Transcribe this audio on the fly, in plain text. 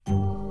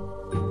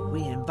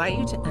invite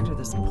you to enter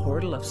this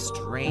portal of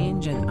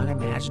strange and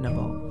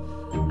unimaginable.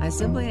 I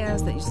simply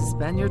ask that you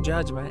suspend your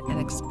judgment and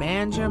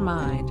expand your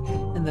mind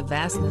in the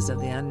vastness of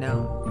the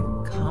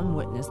unknown. Come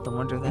witness the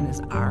wonder that is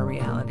our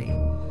reality.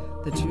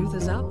 The truth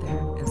is out there,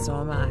 and so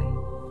am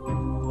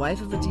I.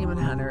 Wife of a Demon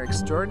Hunter,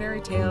 extraordinary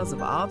tales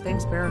of all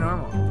things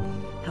paranormal.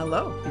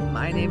 Hello,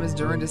 my name is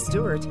Brenda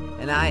Stewart,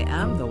 and I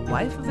am the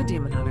wife of a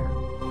demon hunter.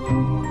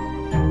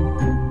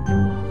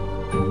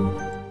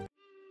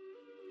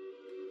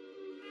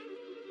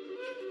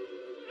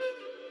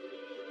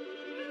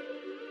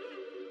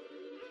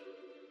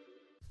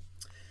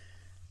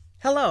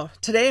 Hello,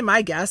 today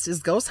my guest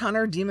is ghost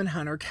hunter, demon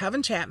hunter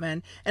Kevin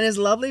Chapman and his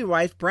lovely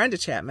wife Brenda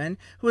Chapman,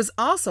 who is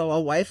also a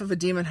wife of a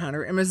demon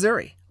hunter in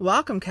Missouri.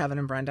 Welcome, Kevin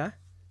and Brenda.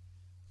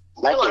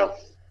 Thank you.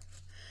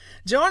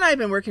 Joe and I have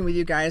been working with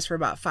you guys for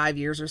about 5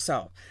 years or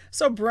so.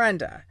 So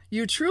Brenda,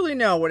 you truly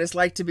know what it's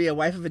like to be a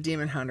wife of a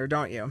demon hunter,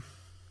 don't you?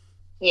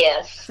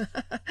 Yes.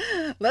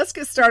 Let's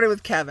get started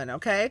with Kevin,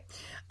 okay?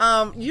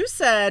 You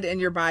said in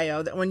your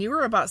bio that when you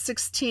were about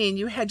 16,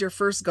 you had your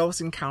first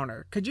ghost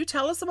encounter. Could you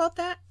tell us about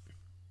that?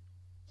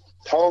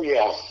 Oh,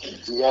 yeah.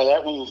 Yeah,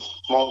 that one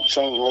won't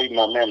soon leave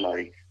my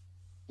memory.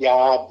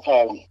 Yeah,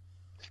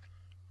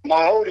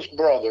 my oldest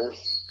brother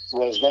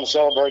was going to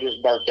celebrate his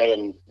birthday,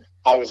 and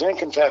I was in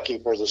Kentucky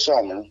for the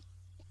summer,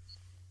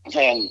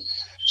 and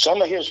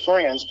some of his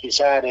friends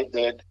decided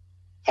that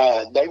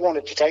they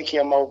wanted to take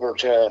him over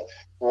to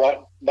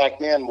what back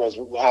then was,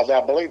 I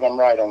believe I'm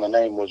right on the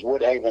name, was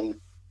Woodhaven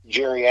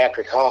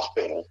Geriatric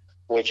Hospital,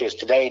 which is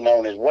today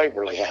known as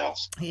Waverly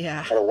House.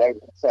 Yeah. Or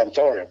Waverly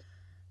Sanatorium.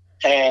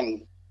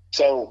 And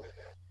so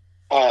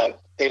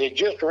it had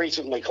just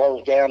recently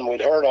closed down.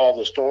 We'd heard all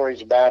the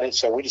stories about it,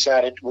 so we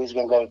decided we was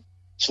going to go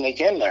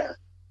sneak in there.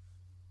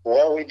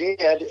 Well, we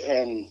did,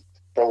 and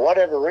for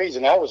whatever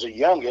reason, I was the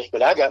youngest,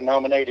 but I got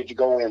nominated to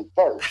go in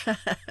first.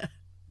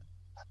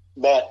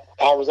 But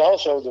I was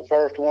also the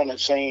first one that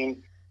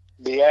seen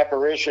the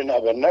apparition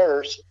of a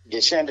nurse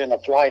descending a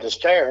flight of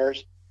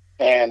stairs,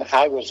 and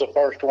I was the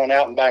first one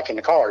out and back in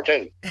the car,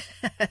 too.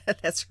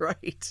 That's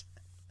right.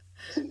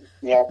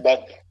 Yeah,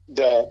 but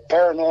the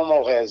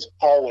paranormal has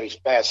always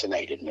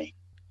fascinated me.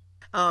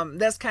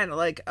 That's kind of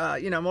like,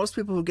 most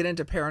people who get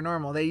into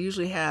paranormal, they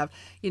usually have,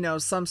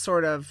 some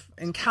sort of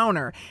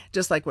encounter,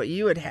 just like what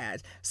you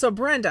had. So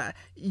Brenda,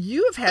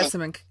 you have had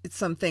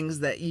some things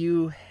that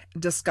you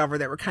discovered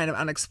that were kind of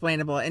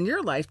unexplainable in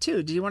your life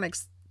too. Do you want to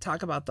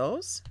talk about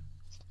those?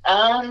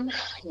 Yeah,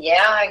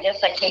 I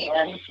guess I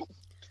can.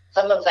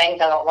 Some of the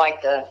things I don't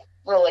like to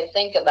really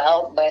think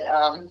about, but,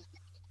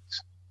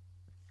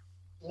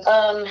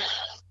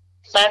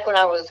 back when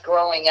I was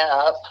growing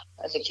up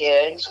as a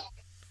kid,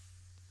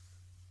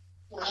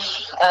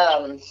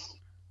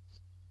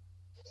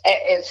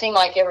 it seemed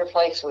like every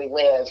place we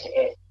lived,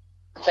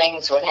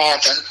 things would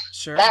happen.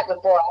 Sure. Back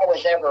before I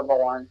was ever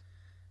born,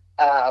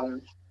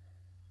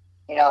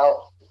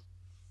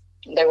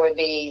 there would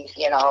be,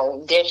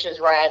 dishes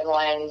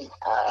rattling,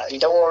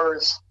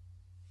 doors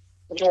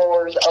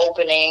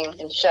opening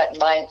and shutting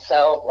by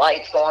itself,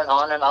 lights going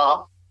on and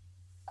off.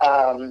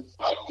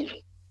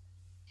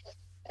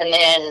 And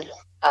then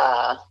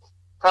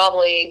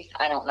probably,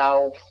 I don't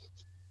know,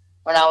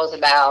 when I was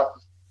about,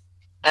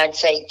 I'd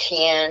say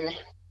 10.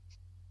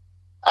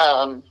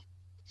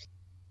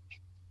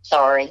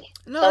 Sorry.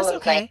 No, that's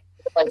okay.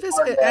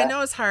 I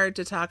know it's hard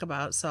to talk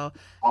about, so,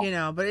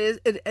 but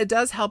it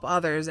does help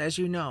others, as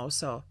you know,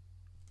 so.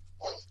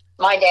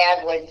 My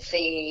dad would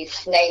see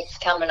snakes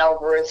coming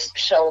over his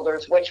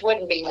shoulders, which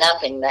wouldn't be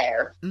nothing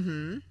there.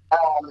 Mm-hmm.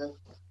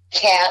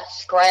 Cats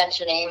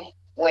scratching him,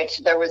 which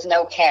there was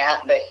no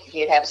cat, but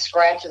he'd have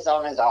scratches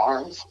on his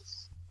arms.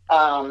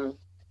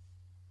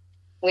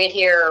 We'd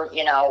hear,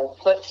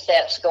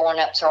 footsteps going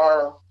up to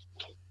our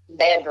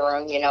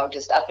bedroom,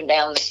 just up and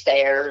down the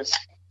stairs.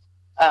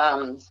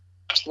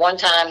 One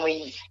time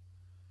we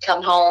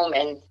come home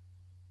and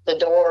the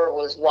door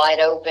was wide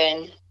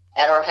open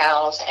at our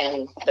house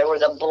and there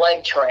was a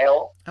blood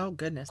trail. Oh,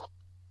 goodness.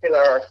 To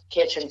our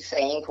kitchen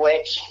sink,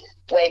 which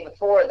way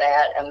before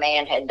that, a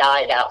man had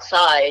died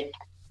outside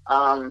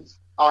on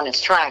his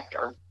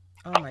tractor.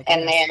 Oh, my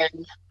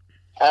goodness.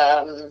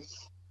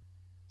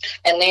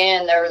 And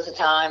then there was a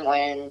time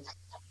when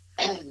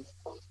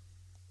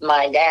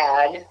my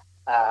dad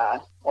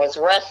was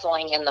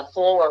wrestling in the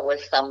floor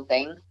with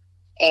something,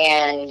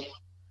 and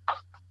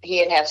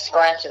he'd have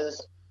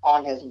scratches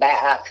on his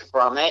back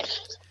from it,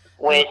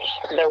 which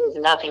there was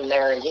nothing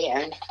there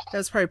again.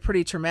 That's probably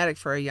pretty traumatic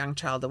for a young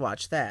child to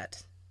watch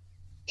that.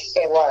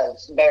 It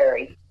was,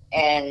 very.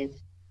 And,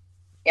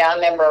 yeah, I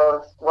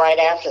remember right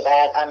after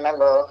that,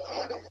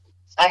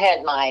 I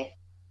had my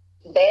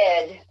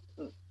bed.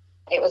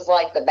 It was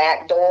like the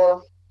back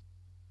door,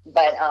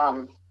 but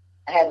I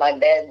had my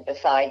bed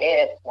beside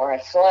it where I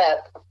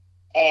slept,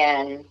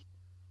 and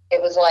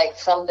it was like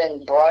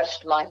something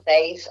brushed my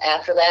face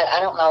after that. I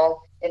don't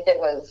know if it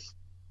was,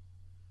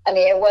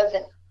 it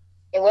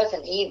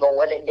wasn't evil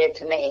what it did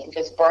to me. It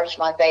just brushed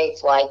my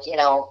face like,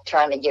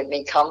 trying to give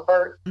me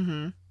comfort.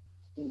 Mm-hmm.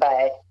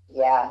 But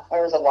Yeah,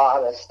 there was a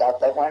lot of stuff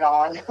that went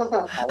on.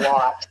 A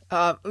lot.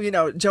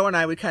 Joe and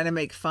I, we kind of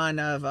make fun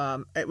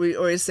of, we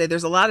always say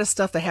there's a lot of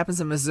stuff that happens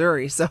in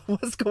Missouri. So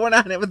what's going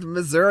on with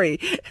Missouri?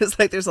 It's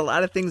like there's a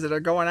lot of things that are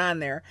going on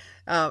there.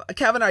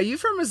 Kevin, are you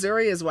from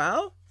Missouri as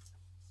well?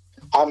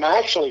 I'm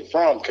actually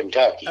from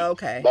Kentucky.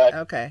 Okay. But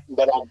Okay.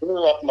 I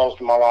grew up most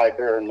of my life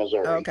here in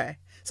Missouri. Okay.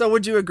 So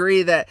would you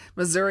agree that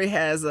Missouri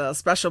has a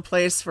special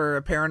place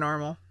for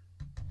paranormal?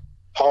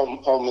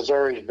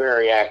 Missouri is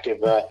very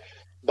active.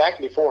 Back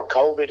before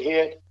COVID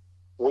hit,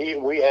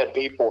 we had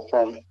people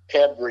from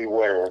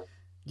everywhere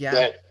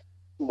that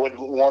would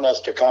want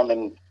us to come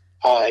and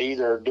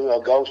either do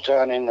a ghost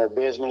hunt in their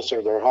business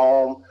or their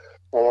home,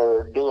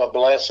 or do a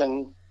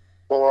blessing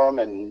for them,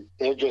 and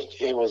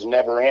it was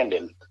never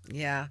ending.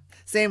 Yeah,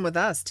 same with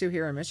us too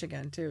here in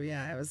Michigan too.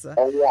 Yeah, it was.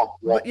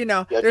 But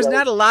there's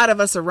not a lot of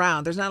us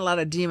around. There's not a lot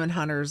of demon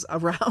hunters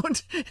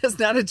around. It's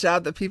not a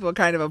job that people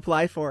kind of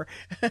apply for.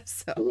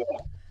 So. Yeah.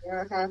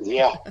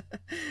 Yeah.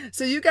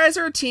 So you guys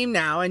are a team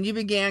now, and you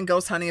began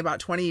ghost hunting about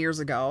 20 years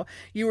ago.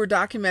 You were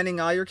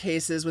documenting all your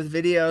cases with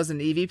videos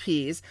and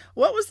EVPs.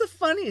 What was the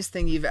funniest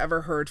thing you've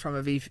ever heard from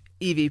a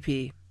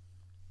EVP?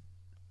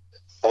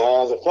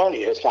 The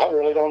funniest, I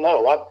really don't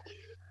know.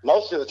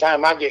 Most of the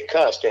time I get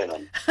cussed in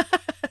them.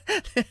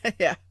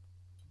 Yeah.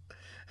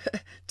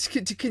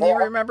 Can you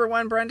remember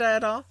one, Brenda,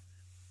 at all?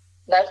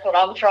 That's what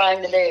I'm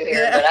trying to do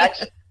here, Yeah.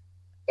 but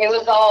it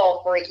was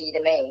all freaky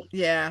to me.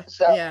 Yeah.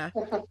 So. Yeah.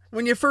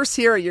 When you first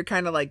hear it, you're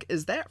kind of like,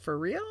 is that for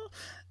real?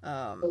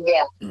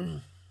 Yeah.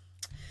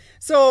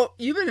 So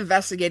you've been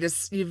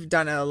you've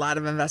done a lot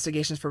of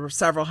investigations for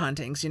several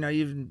huntings.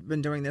 You've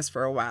been doing this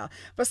for a while,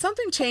 but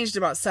something changed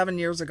about 7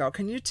 years ago.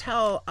 Can you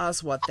tell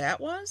us what that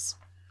was?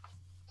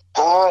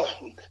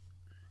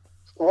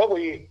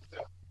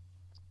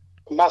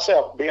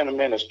 Myself being a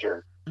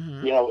minister,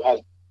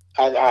 Mm-hmm.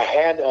 I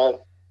had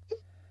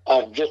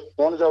just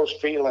one of those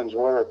feelings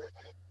where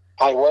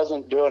I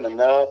wasn't doing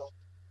enough.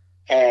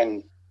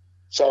 And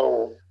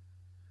so,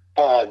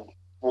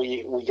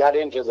 we got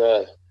into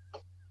the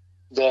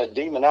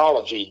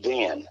demonology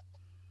then,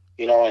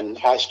 and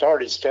I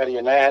started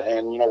studying that,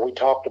 and, we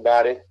talked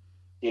about it,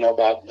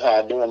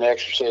 about doing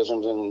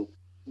exorcisms and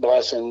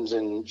blessings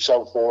and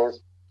so forth.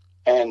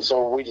 And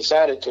so we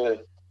decided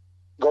to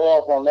go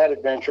off on that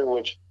adventure,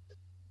 which,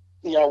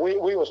 we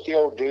will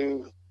still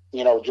do,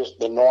 just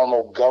the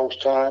normal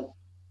ghost hunt,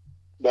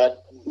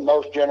 but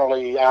most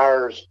generally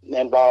ours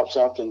involves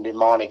something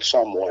demonic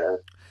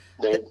somewhere.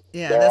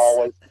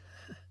 Always.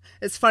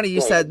 It's funny you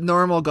said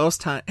normal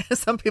ghost hunt.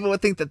 Some people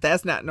would think that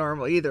that's not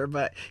normal either,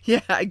 but yeah,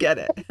 I get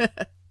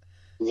it.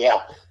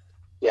 Yeah.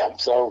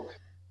 So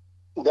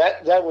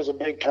that was a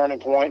big turning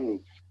point. And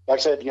like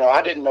I said,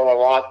 I didn't know a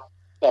lot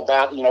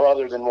about,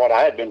 other than what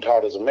I had been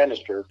taught as a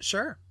minister.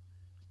 Sure.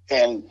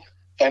 And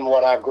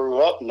what I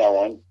grew up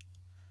knowing.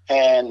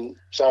 And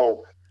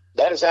so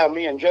that is how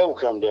me and Joe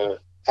come to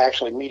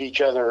actually meet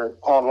each other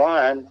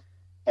online.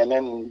 And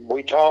then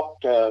we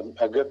talked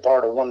a good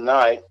part of one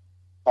night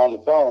on the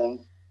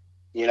phone,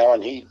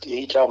 and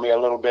he told me a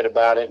little bit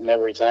about it and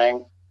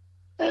everything.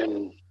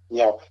 And,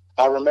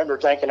 I remember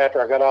thinking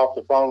after I got off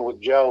the phone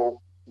with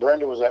Joe,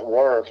 Brenda was at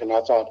work, and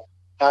I thought,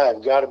 I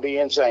have got to be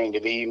insane to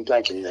be even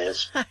thinking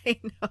this.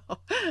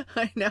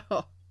 I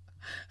know.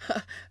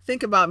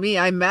 Think about me.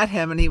 I met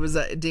him and he was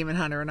a demon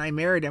hunter, and I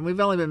married him. We've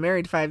only been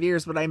married 5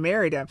 years, but I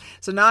married him.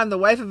 So now I'm the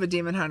wife of a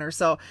demon hunter.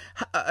 So,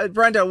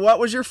 Brenda, what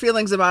was your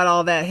feelings about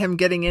all that, him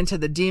getting into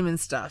the demon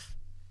stuff?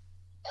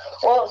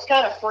 Well, it was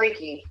kind of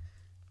freaky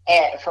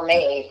for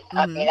me. Mm-hmm.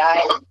 I mean,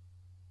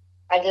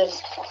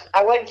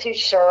 I wasn't too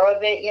sure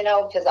of it,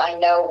 because I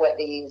know what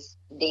these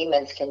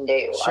demons can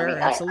do. Sure, I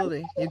mean,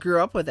 absolutely. You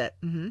grew up with it.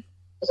 Mm-hmm.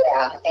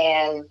 Yeah,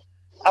 and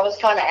I was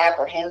kind of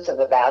apprehensive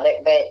about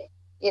it, but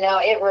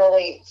it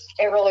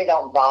really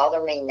don't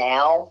bother me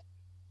now.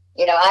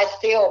 I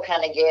still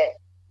kind of get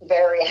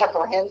very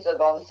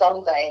apprehensive on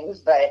some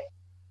things, but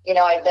it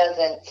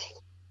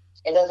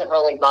doesn't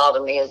really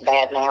bother me as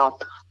bad now.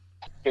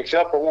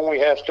 Except for when we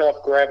have stuff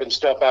grabbing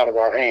stuff out of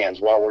our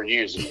hands while we're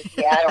using it.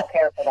 Yeah, I don't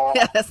care for that.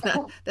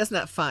 Yeah, that's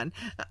not fun.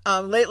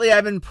 Lately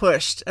I've been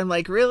pushed. I'm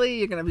like, really?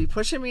 You're going to be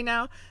pushing me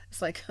now?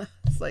 It's like,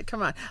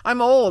 come on.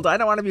 I'm old. I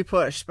don't want to be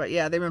pushed. But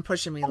yeah, they've been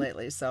pushing me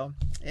lately. So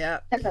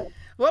yeah.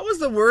 What was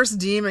the worst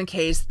demon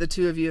case the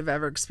two of you have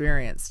ever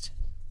experienced?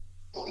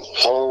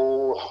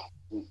 Oh,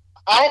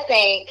 I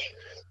think,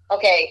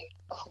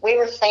 we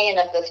were staying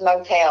at this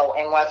motel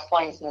in West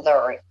Plains,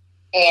 Missouri,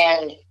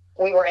 and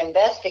we were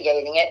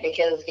investigating it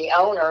because the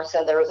owner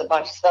said there was a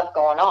bunch of stuff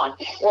going on.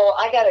 Well,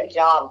 I got a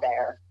job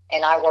there,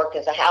 and I worked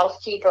as a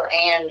housekeeper,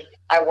 and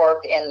I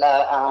worked in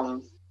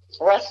the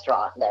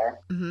restaurant there.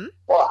 Mm-hmm.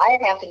 Well,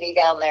 I'd have to be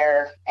down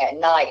there at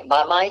night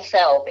by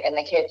myself in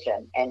the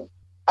kitchen, and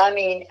I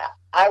mean,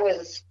 I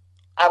was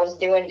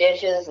doing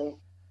dishes, and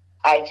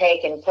I'd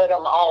take and put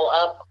them all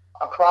up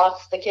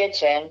across the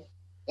kitchen,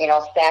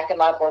 stack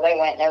them up where they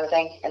went and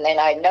everything, and then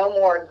I'd no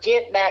more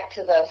get back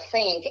to the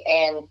sink,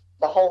 and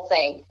the whole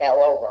thing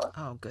fell over.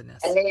 Oh,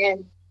 goodness. And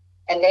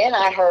then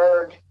I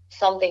heard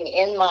something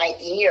in my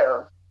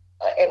ear,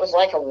 it was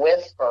like a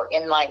whisper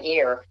in my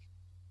ear.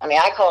 I mean,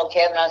 I called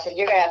Kevin. I said,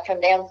 "You're going to have to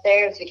come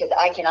downstairs because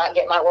I cannot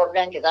get my work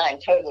done because I am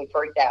totally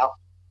freaked out."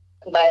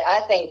 But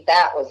I think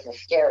that was the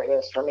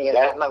scariest for me at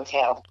that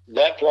motel.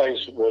 That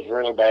place was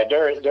really bad.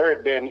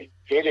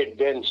 It had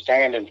been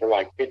standing for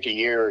like 50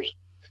 years,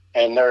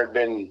 and there had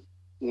been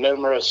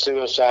numerous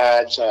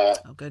suicides,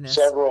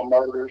 several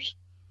murders,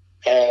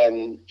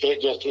 and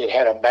it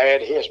had a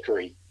bad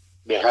history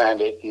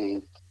behind it.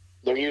 And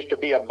there used to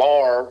be a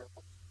bar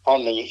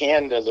on the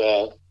end of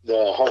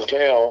the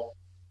hotel,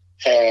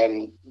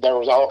 and there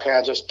was all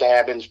kinds of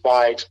stabbing,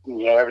 spikes,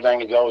 everything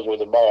that goes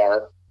with a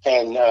bar.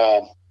 And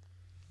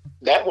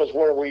that was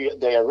where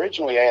they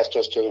originally asked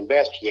us to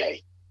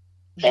investigate.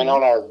 Mm-hmm. And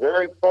on our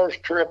very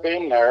first trip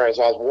in there, as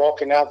I was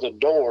walking out the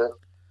door,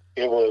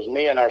 it was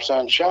me and our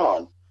son,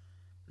 Sean.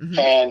 Mm-hmm.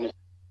 And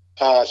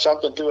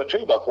something threw a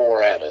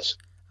 2x4 at us.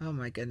 Oh,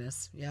 my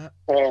goodness. Yeah.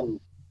 And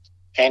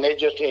it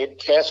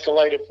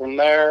escalated from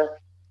there.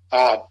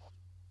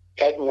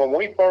 When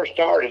we first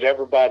started,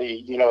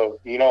 everybody, you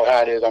know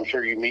how it is. I'm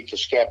sure you meet the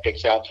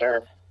skeptics out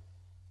there.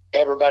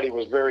 Everybody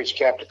was very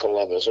skeptical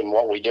of us and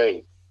what we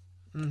do.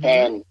 Mm-hmm.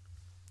 And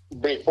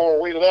before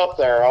we left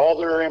there, all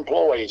their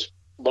employees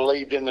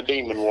believed in the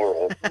demon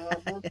world.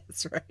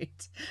 That's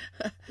right.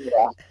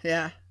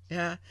 Yeah.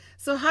 Yeah.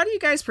 So how do you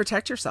guys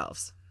protect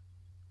yourselves?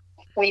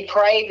 We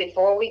pray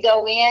before we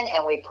go in,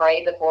 and we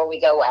pray before we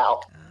go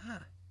out.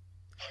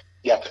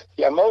 Yeah.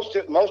 Most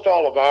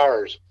all of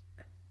ours,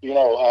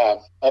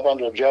 up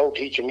under Joe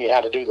teaching me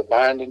how to do the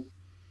binding,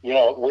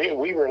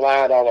 we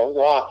relied on a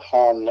lot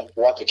on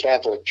what the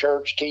Catholic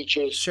Church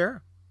teaches.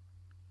 Sure.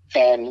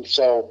 And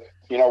so,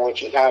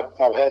 which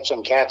I've had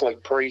some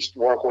Catholic priests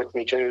work with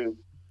me too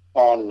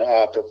on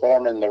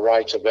performing the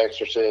rites of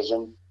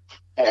exorcism,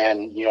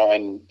 and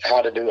and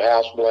how to do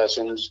house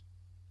blessings.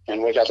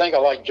 And which I think I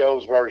like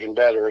Joe's version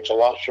better. It's a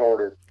lot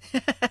shorter.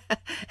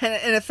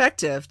 and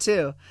effective,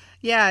 too.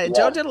 Yeah,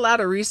 Joe did a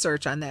lot of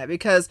research on that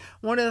because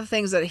one of the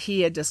things that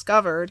he had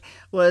discovered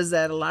was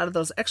that a lot of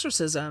those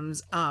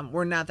exorcisms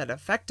were not that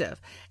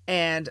effective.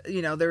 And,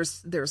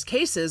 there's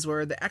cases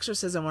where the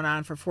exorcism went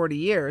on for 40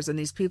 years and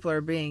these people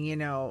are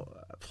being,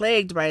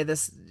 plagued by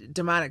this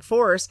demonic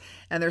force,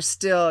 and they're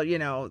still,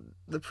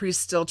 the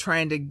priest's still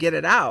trying to get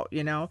it out,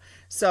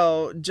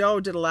 So Joe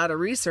did a lot of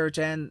research,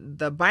 and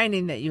the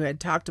binding that you had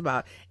talked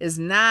about is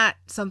not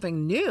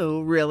something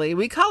new, really.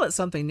 We call it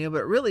something new,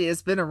 but really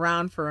it's been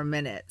around for a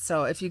minute.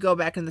 So if you go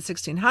back in the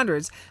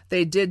 1600s,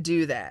 they did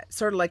do that,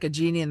 sort of like a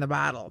genie in the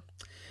bottle.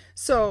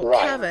 So, right.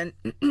 Kevin,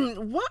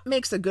 what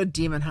makes a good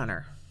demon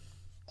hunter?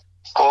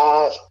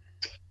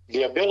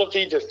 The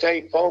ability to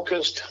stay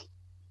focused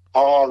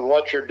on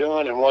what you're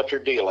doing and what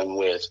you're dealing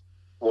with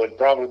would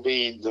probably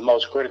be the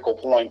most critical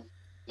point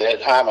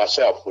that I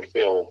myself would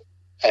feel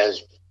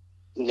as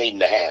needing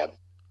to have.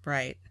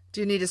 Right. Do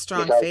you need a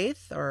strong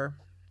faith, or?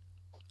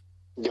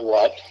 Do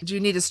what? Do you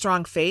need a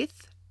strong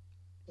faith?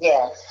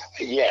 Yes.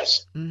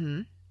 Yes.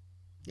 Mm-hmm.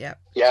 Yep.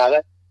 Yeah.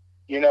 That,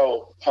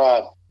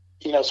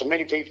 so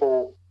many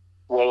people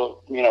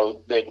will,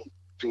 that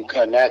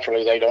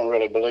naturally they don't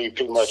really believe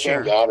too much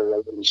in God, or they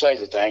wouldn't say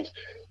the things.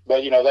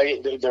 But,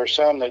 there's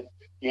some that,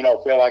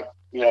 feel like,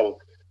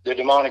 the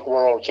demonic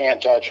world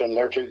can't touch them.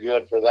 They're too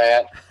good for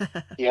that,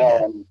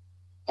 and,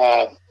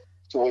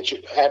 which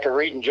after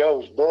reading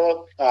Joe's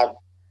book,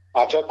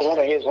 I took one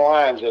of his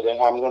lines that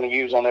I'm going to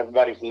use on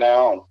everybody from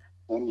now on.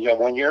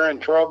 When you're in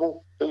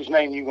trouble, whose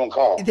name you going to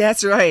call?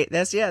 That's right.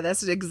 That's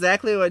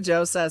exactly what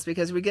Joe says,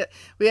 because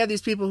we have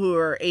these people who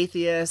are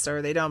atheists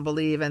or they don't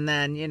believe. And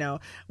then,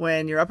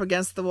 when you're up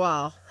against the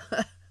wall,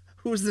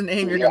 who's the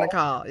name you're going to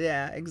call?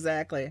 Yeah,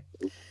 exactly.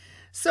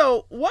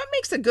 So what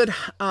makes a good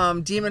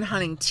demon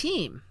hunting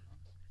team?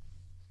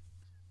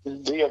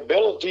 The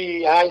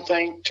ability, I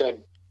think, to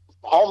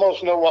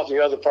almost know what the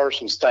other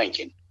person's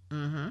thinking.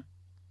 Mm-hmm.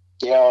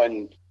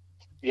 There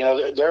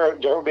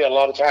will be a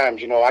lot of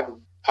times,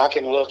 I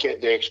can look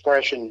at the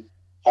expression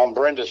on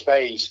Brenda's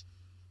face,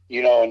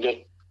 and just,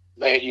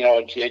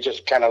 it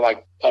just kind of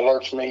like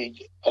alerts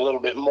me a little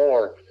bit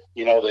more,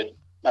 that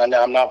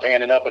I'm not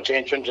paying enough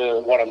attention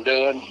to what I'm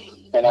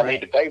doing, and I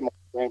need to pay more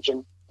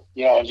attention,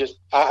 and just,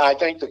 I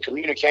think the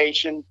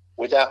communication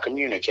without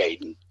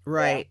communicating.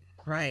 Right,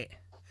 right.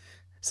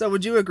 So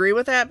would you agree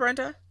with that,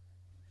 Brenda?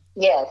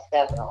 Yes,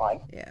 definitely.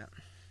 Yeah.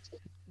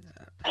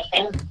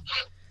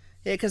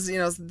 Yeah, because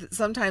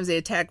sometimes they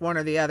attack one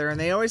or the other, and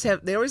they always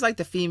like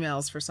the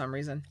females for some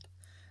reason.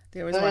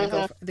 They always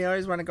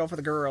want to go for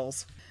the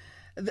girls.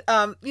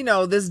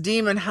 This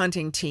demon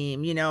hunting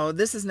team.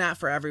 This is not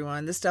for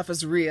everyone. This stuff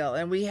is real,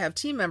 and we have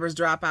team members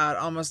drop out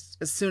almost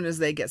as soon as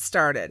they get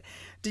started.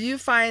 Do you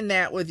find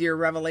that with your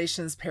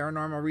Revelations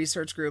Paranormal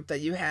Research Group that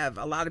you have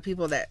a lot of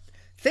people that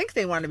think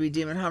they want to be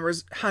demon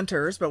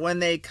hunters, but when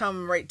they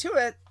come right to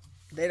it,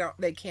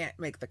 they can't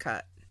make the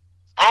cut?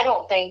 I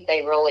don't think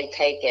they really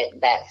take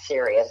it that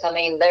serious. I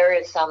mean, there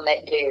is some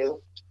that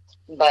do,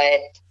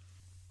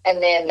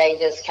 and then they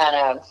just kind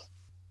of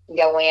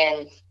go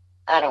in,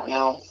 I don't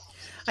know.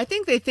 I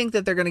think they think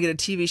that they're going to get a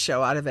TV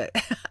show out of it.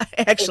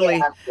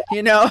 Actually,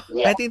 Yeah.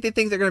 I think they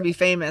think they're going to be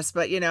famous,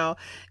 but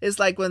it's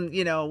like when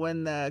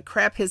the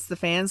crap hits the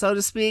fan, so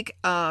to speak.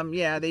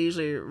 Yeah, they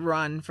usually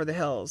run for the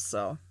hills.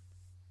 So.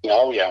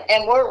 Oh yeah.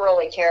 And we're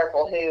really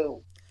careful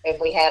if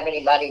we have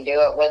anybody do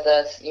it with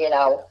us,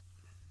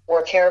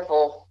 we're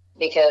careful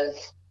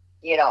because,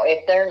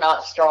 if they're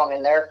not strong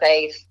in their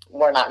faith,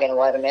 we're not going to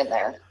let them in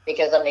there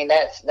because,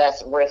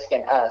 that's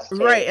risking us too.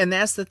 Right. And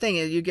that's the thing,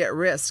 you get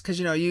risk because,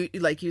 you,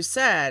 like you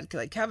said,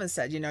 like Kevin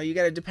said, you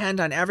got to depend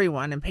on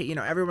everyone and pay,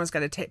 everyone's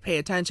got to pay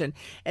attention.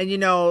 And,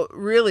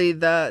 really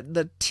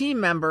the team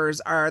members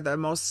are the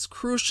most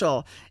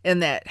crucial in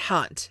that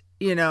hunt.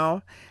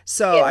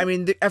 So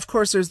yeah. Of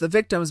course there's the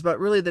victims, but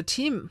really the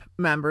team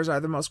members are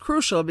the most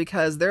crucial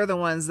because they're the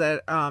ones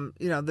that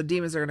the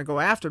demons are going to go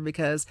after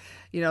because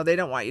they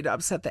don't want you to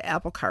upset the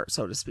apple cart,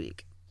 so to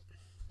speak.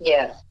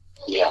 Yeah.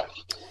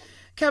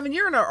 Kevin,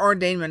 you're an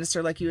ordained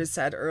minister, like you had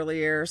said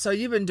earlier, so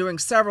you've been doing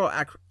several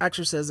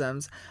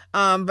exorcisms,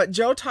 but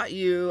Joe taught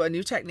you a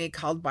new technique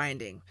called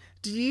binding.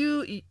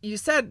 You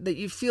said that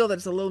you feel that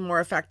it's a little more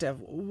effective.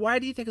 Why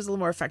do you think it's a little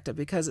more effective?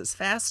 Because it's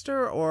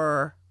faster,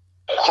 or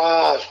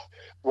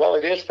well,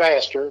 it is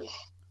faster,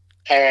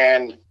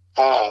 and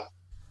but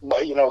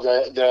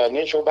the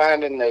initial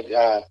binding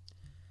that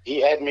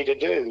he had me to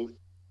do,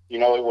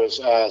 it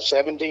was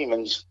 7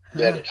 demons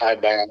that I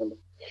bound,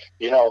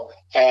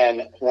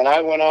 and when I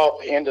went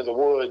off into the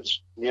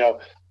woods,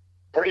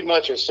 pretty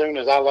much as soon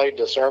as I laid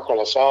the circle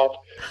of salt,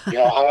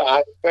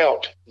 I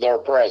felt their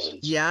presence.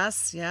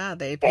 Yes, yeah,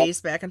 they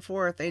pace back and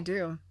forth. They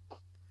do.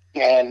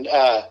 And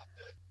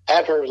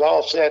after it was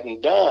all said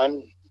and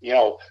done,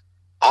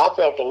 I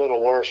felt a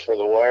little worse for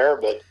the wearer,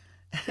 but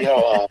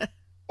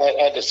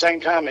at the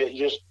same time, it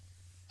just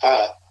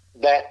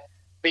that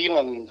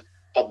feeling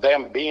of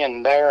them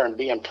being there and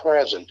being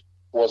present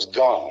was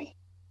gone.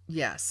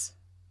 Yes,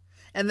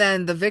 and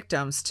then the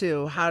victims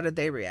too. How did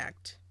they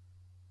react?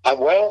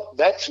 Well,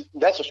 that's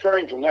a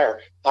story from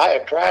there. I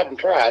have tried and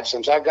tried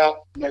since I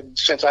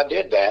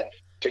did that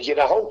to get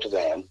a hold of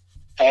them,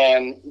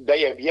 and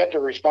they have yet to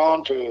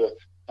respond to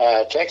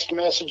text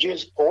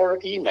messages or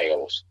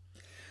emails.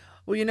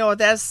 Well,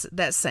 that's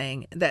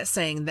saying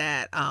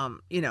that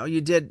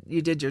you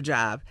did your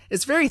job.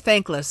 It's very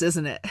thankless,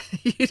 isn't it?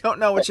 You don't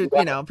know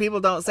what people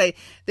don't say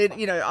that,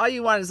 all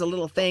you want is a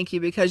little thank you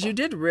because you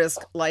did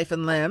risk life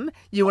and limb.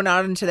 You went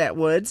out into that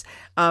woods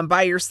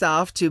by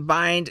yourself to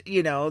bind,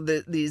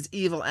 these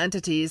evil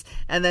entities,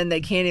 and then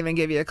they can't even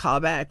give you a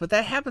call back. But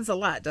that happens a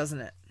lot, doesn't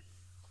it?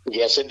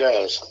 Yes, it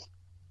does.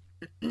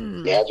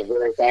 Yeah, it's a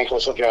very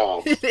thankless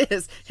job. It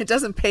is. It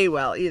doesn't pay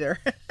well either.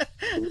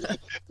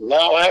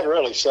 No, that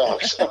really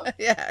sucks.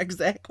 Yeah,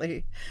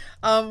 exactly.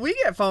 We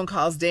get phone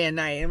calls day and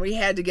night, and we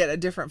had to get a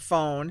different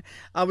phone.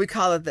 We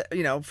call it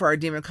for our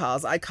demon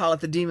calls. I call it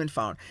the demon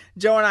phone.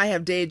 Joe and I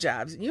have day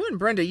jobs. You and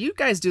Brenda, you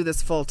guys do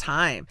this full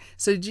time.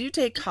 So do you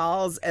take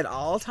calls at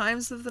all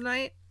times of the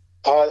night?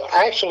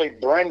 Actually,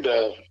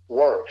 Brenda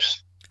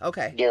works.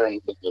 Okay.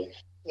 During the day.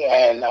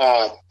 Yeah.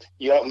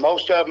 And,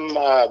 most of them...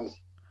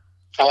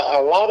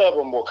 a lot of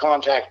them will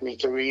contact me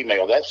through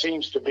email. That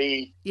seems to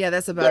be... Yeah,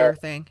 that's a better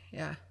thing.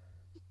 Yeah.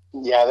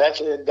 Yeah,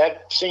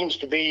 that seems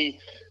to be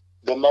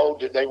the mode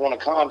that they want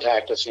to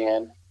contact us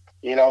in.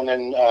 And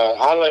then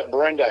I let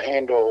Brenda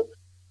handle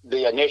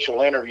the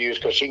initial interviews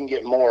because she can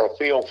get more a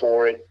feel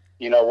for it,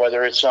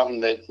 whether it's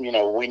something that,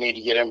 we need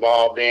to get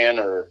involved in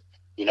or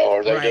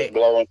they're just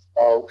blowing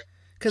smoke.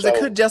 Because it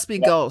could just be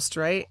ghost,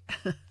 right?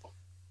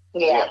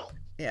 Yeah.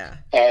 Yeah.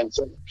 And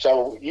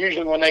so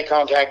usually when they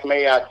contact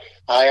me, I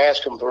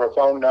ask them for a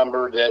phone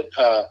number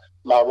that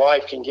my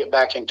wife can get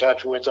back in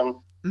touch with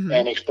them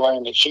and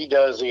explain that she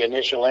does the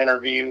initial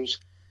interviews.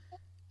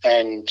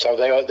 And so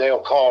they'll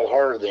call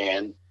her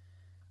then.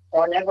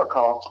 Or never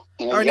call.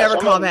 Or never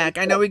call back.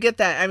 I know we get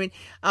that.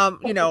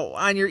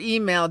 On your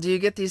email, do you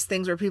get these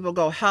things where people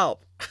go,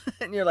 help?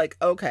 And you're like,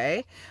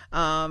 okay,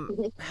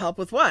 help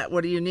with what?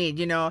 What do you need?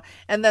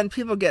 And then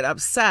people get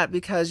upset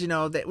because,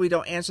 that we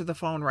don't answer the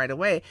phone right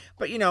away.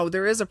 But,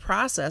 there is a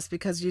process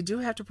because you do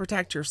have to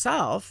protect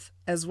yourself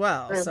as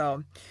well.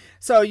 Mm.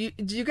 So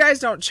you guys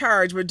don't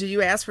charge, but do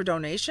you ask for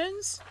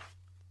donations?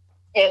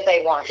 If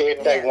they want to.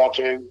 If they want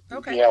to.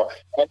 Okay.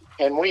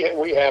 And we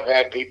have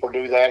had people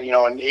do that,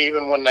 and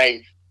even when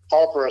they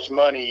offer us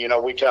money,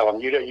 we tell them,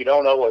 you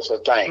don't owe us a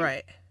thing.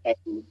 Right.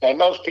 And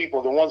most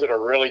people, the ones that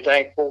are really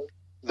thankful,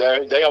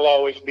 they'll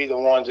always be the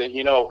ones that,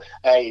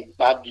 hey,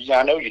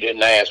 I know you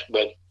didn't ask,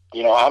 but,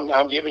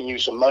 I'm giving you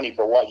some money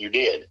for what you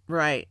did.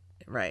 Right.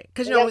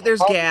 Because,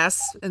 there's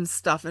gas and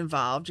stuff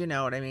involved, you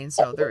know what I mean?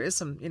 So there is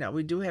some,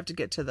 we do have to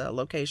get to the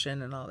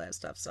location and all that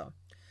stuff. So.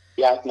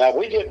 Yeah. Now,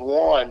 we did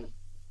one,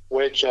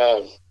 which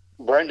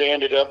Brenda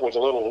ended up with a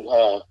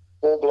little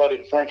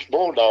full-blooded French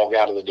bulldog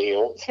out of the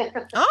deal.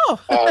 Oh.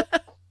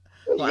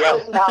 Wow.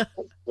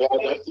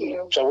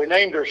 Yeah. So we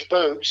named her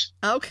Spooks.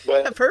 Okay.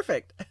 But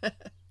perfect.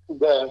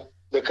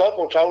 The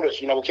couple told us,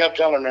 we kept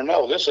telling her,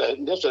 no, this is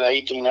an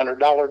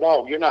 $1,800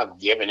 dog. You're not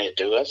giving it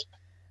to us.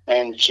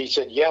 And she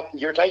said, yep,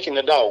 you're taking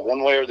the dog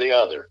one way or the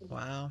other.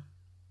 Wow.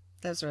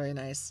 That's really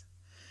nice.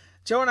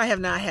 Joe and I have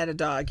not had a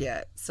dog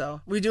yet.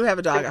 So we do have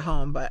a dog at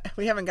home, but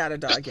we haven't got a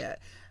dog yet.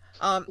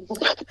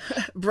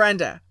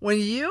 Brenda, when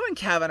you and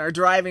Kevin are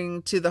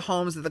driving to the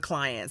homes of the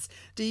clients,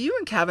 do you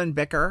and Kevin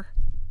bicker?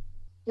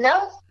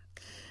 No.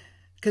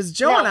 Because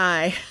Joe and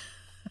I,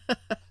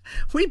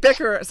 we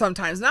bicker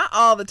sometimes, not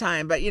all the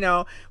time, but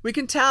we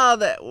can tell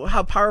that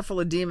how powerful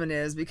a demon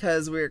is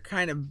because we're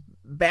kind of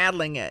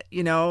battling it,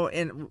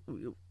 and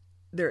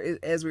there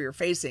as we were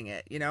facing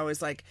it,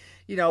 it's like,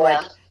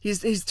 like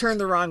he's turned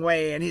the wrong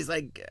way and he's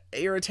like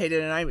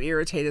irritated and I'm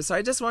irritated. So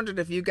I just wondered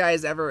if you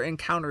guys ever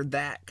encountered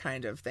that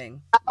kind of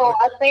thing. Oh,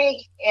 I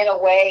think in a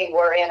way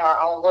we're in our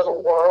own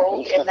little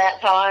world in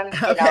that time,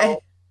 Okay.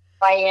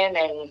 Playing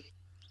and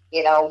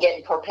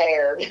getting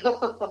prepared.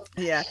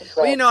 Yeah.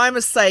 So, Well, I'm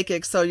a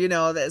psychic, so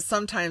that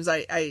sometimes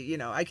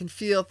I can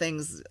feel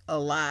things a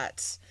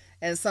lot.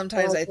 And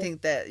sometimes I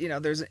think that,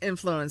 there's an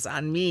influence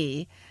on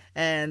me.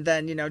 And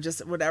then,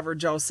 just whatever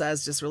Joe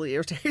says just really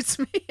irritates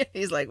me.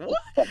 He's like, what?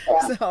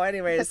 Yeah. So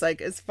anyway, it's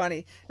like, it's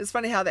funny. It's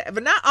funny how that,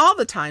 but not all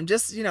the time,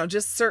 just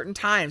certain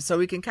times. So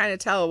we can kind of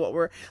tell what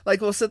we're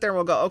like, we'll sit there and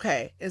we'll go,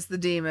 okay, it's the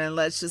demon.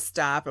 Let's just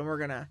stop and we're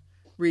going to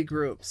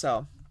regroup.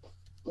 So.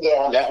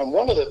 Yeah. Now, and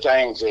one of the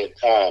things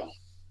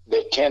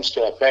that tends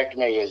to affect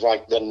me is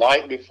like the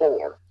night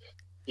before,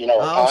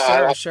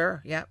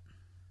 Sure. Yep.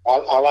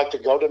 I like to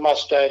go to my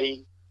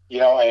study,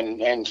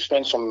 and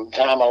spend some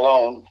time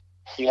alone,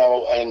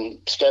 and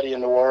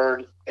studying the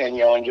word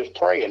and just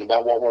praying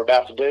about what we're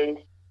about to do.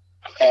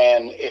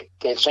 And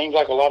it seems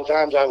like a lot of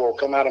times I will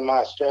come out of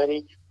my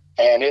study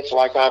and it's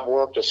like I've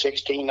worked a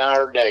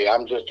 16-hour day.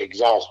 I'm just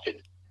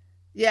exhausted.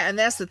 Yeah, and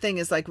that's the thing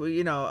is like,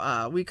 we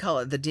call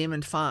it the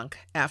demon funk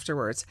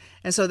afterwards.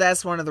 And so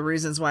that's one of the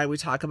reasons why we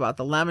talk about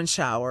the lemon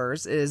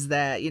showers is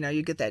that,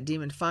 you get that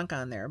demon funk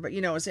on there. But,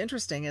 what's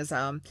interesting is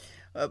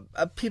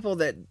people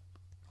that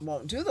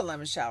won't do the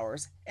lemon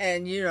showers.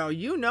 And,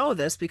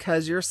 this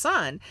because your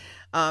son,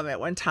 at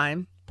one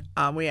time,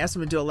 we asked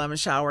him to do a lemon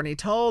shower and he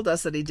told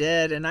us that he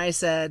did. And I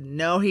said,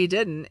 no, he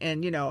didn't.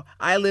 And,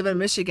 I live in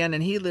Michigan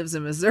and he lives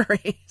in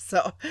Missouri.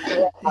 So,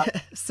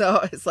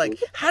 so it's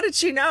like, how did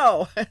she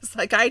know? It's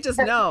like, I just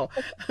know.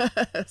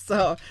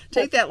 So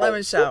take that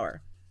lemon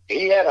shower.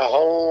 He had a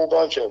whole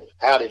bunch of,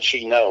 how did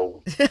she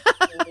know?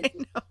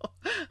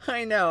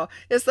 I know.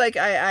 It's like,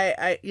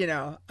 I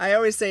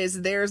always say it's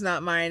theirs,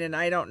 not mine. And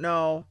I don't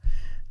know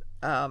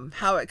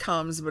how it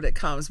comes, but it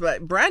comes.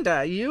 But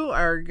Brenda, you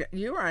are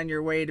on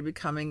your way to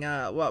becoming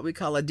what we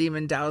call a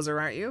demon dowser,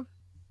 aren't you?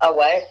 A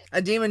what?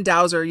 A demon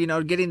dowser,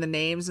 getting the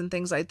names and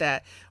things like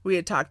that. We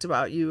had talked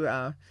about you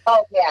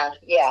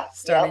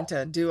starting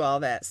to do all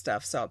that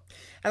stuff. So,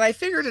 and I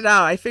figured it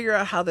out. I figured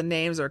out how the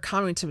names are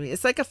coming to me.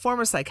 It's like a form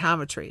of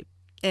psychometry.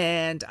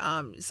 And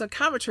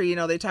psychometry,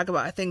 they talk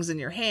about things in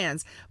your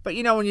hands, but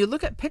when you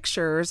look at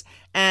pictures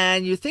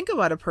and you think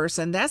about a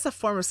person, that's a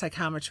form of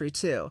psychometry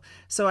too.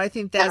 So I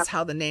think that's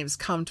how the names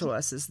come to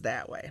us, is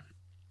that way.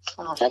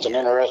 That's an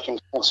interesting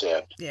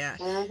concept. Yeah.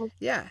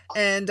 Yeah.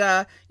 And,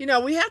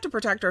 we have to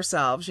protect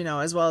ourselves,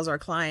 as well as our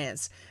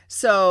clients.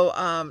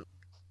 So,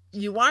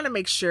 you want to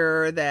make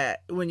sure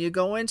that when you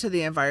go into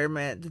the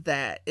environment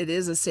that it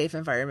is a safe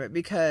environment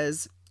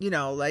because,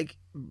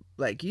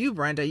 like you,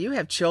 Brenda, you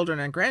have children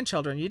and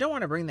grandchildren. You don't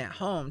want to bring that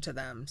home to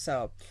them.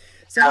 So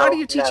how do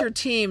you teach your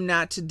team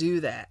not to do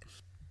that?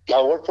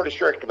 No, we're pretty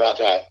strict about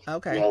that.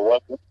 Okay.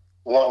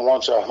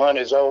 Once a hunt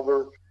is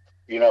over,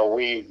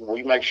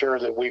 we make sure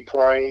that we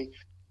pray,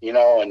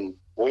 and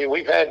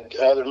we've had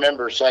other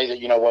members say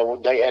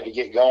that, they had to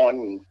get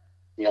going.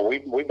 And,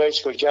 we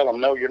basically tell them,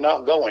 no, you're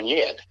not going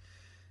yet.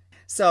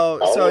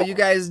 So you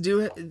guys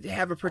do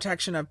have a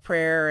protection of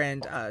prayer,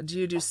 and do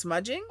you do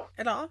smudging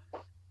at all?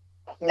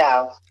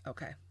 No.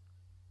 Okay.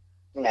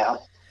 No.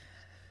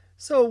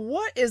 So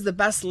what is the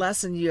best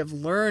lesson you have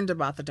learned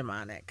about the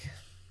demonic?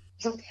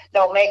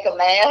 Don't make them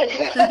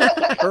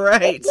mad.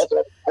 Right.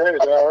 They're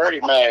already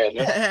mad.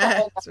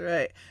 That's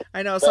right.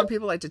 I know some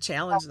people like to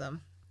challenge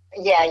them.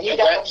 Yeah, you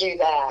don't do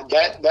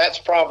that. That's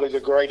probably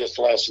the greatest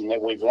lesson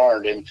that we've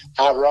learned. And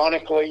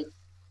ironically,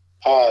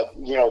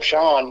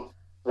 Sean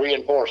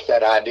reinforced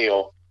that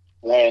ideal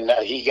when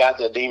he got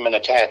the demon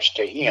attached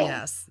to him.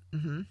 Yes.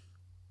 Mm-hmm.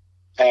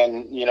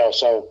 And,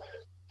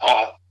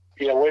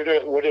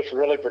 we're just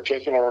really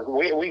particular.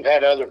 We've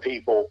had other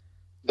people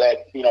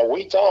that,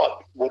 we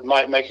thought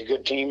might make a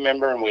good team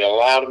member, and we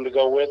allowed them to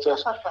go with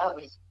us.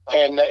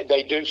 And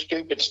they do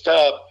stupid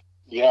stuff,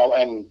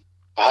 and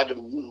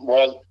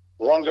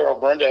one girl,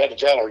 Brenda, had to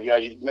tell her,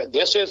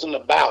 this isn't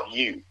about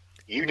you.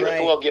 You just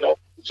Right. will get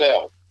over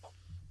yourself,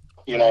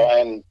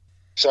 and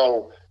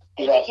so,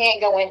 You can't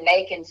go in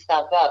making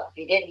stuff up.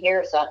 If you didn't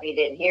hear something, you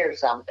didn't hear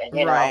something,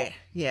 Right.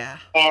 Yeah.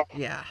 And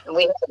Yeah.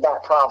 we had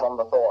that problem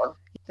before.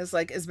 It's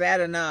like, it's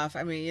bad enough.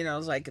 I mean,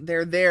 it's like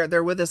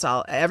they're with us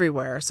all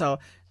everywhere. So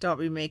don't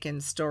be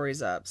making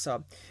stories up.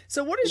 So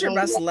what is your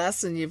best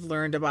lesson you've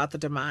learned about the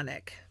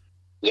demonic?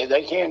 Yeah,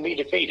 they can be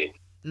defeated.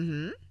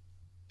 Mm-hmm.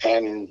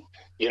 And,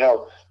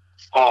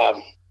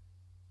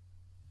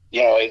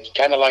 it's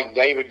kind of like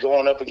David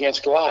going up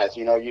against Goliath.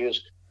 You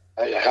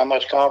How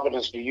much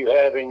confidence do you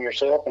have in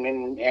yourself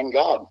and in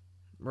God?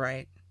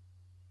 Right.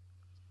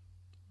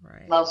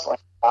 Right. Mostly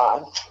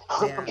God.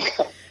 Yeah.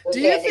 We Do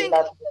you can't think?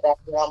 nothing without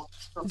him.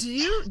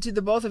 Do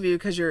the both of you,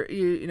 because you're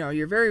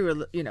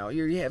very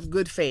you have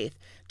good faith.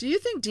 Do you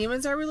think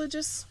demons are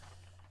religious?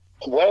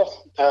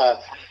 Well,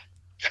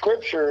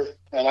 Scripture,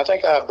 and I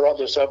think I brought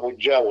this up with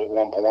Joe at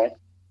one point.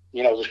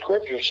 The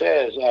Scripture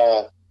says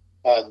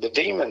the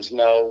demons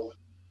know,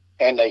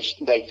 and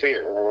they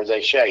fear, or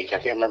they shake. I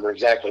can't remember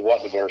exactly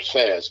what the verse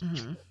says.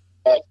 Mm-hmm.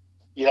 But,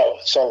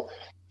 so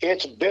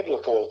it's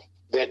biblical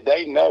that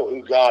they know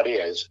who God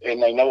is,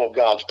 and they know of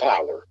God's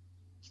power.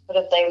 But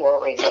if they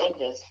were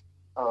religious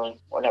or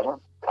whatever,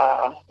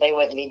 they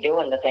wouldn't be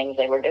doing the things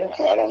they were doing.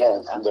 I don't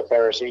know. The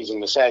Pharisees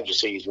and the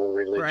Sadducees were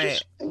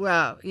religious. Right.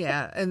 Well,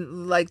 yeah,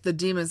 and like the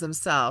demons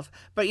themselves.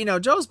 But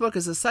Joe's book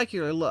is a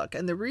secular look,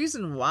 and the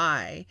reason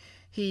why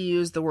he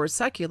used the word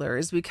secular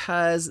is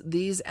because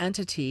these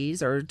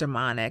entities, or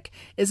demonic,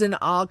 is in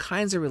all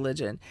kinds of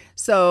religion.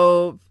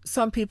 So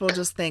some people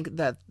just think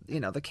that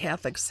the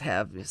Catholics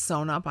have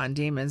sewn up on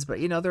demons, but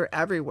they're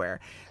everywhere.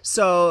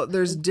 So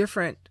there's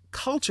different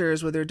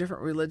cultures with their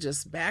different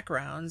religious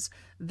backgrounds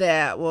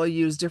that will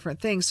use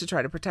different things to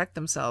try to protect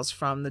themselves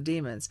from the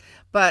demons.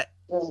 But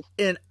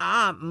in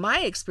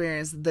my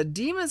experience, the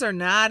demons are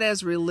not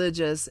as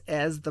religious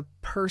as the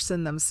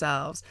person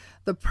themselves.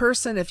 The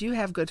person, if you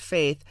have good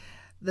faith,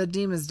 the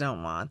demons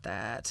don't want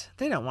that.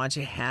 They don't want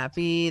you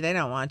happy. They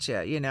don't want you,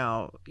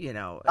 a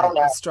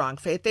strong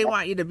faith. They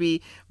want you to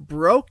be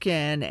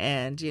broken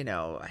and,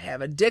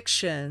 have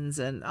addictions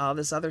and all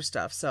this other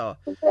stuff. So,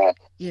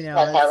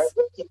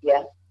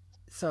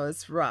 so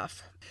it's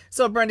rough.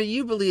 So, Brenda,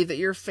 you believe that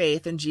your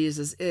faith in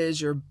Jesus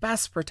is your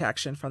best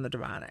protection from the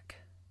demonic?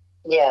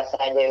 Yes,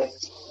 I do.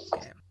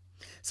 Okay.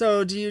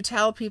 So do you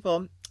tell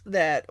people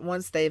that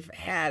once they've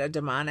had a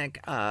demonic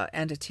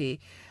entity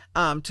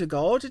to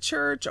go to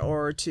church,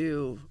 or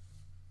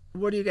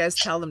what do you guys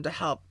tell them to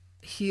help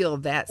heal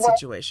that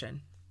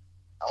situation?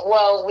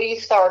 Well, we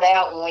start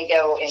out when we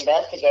go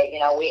investigate,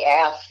 we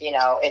ask,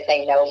 if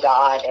they know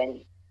God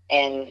and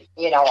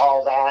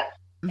all that.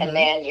 Mm-hmm. And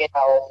then,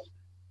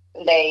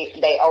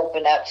 they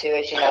open up to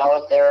us,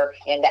 if they're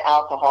into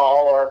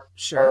alcohol or,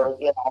 sure.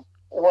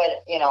 or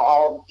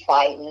all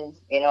fighting,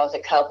 as a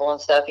couple and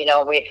stuff,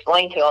 we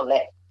explain to them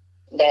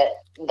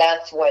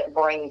that's what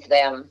brings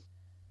them,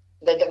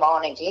 the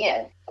demonic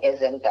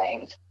is in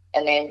things.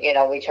 And then,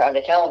 we try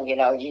to tell them, you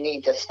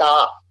need to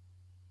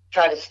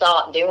try to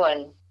stop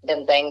doing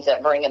them things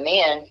that bring them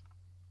in,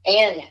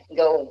 and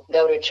go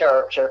to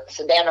church, or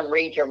sit down and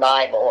read your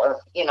Bible, or,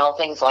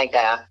 things like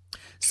that.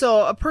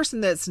 So a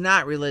person that's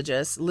not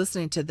religious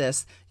listening to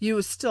this, you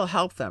would still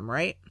help them,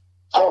 right?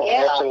 Oh,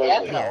 yeah, absolutely.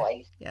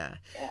 definitely. Yeah.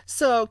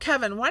 So,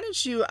 Kevin, why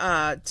don't you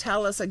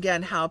tell us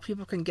again how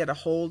people can get a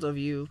hold of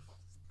you?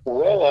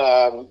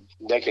 Well,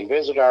 they can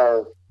visit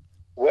our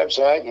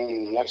website,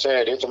 and like I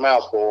said, it's a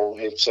mouthful.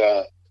 It's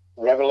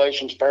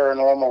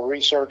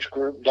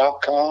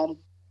revelationsparanormalresearchgroup.com,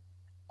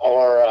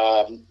 or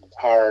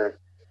our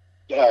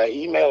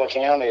email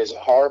account is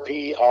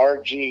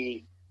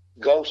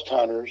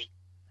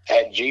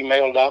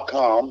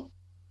rprgghosthunters@gmail.com.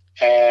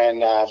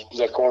 And, of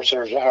course,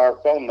 there's our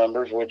phone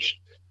numbers, which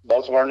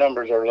both of our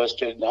numbers are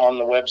listed on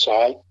the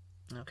website.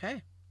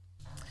 Okay.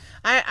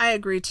 I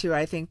agree, too.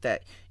 I think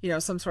that,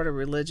 some sort of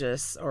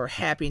religious or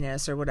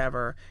happiness or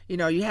whatever,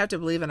 you have to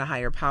believe in a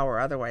higher power.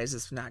 Otherwise,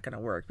 it's not going to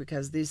work,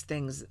 because these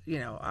things,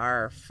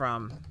 are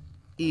from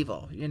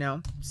evil,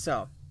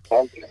 So.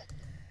 Okay.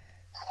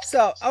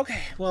 So,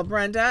 okay. Well,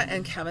 Brenda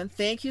and Kevin,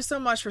 thank you so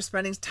much for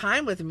spending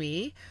time with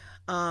me.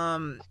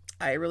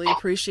 I really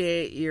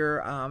appreciate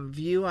your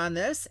view on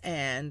this.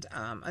 And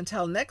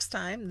until next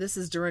time, this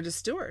is Dorinda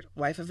Stewart,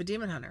 wife of a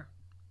demon hunter.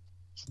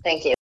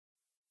 Thank you.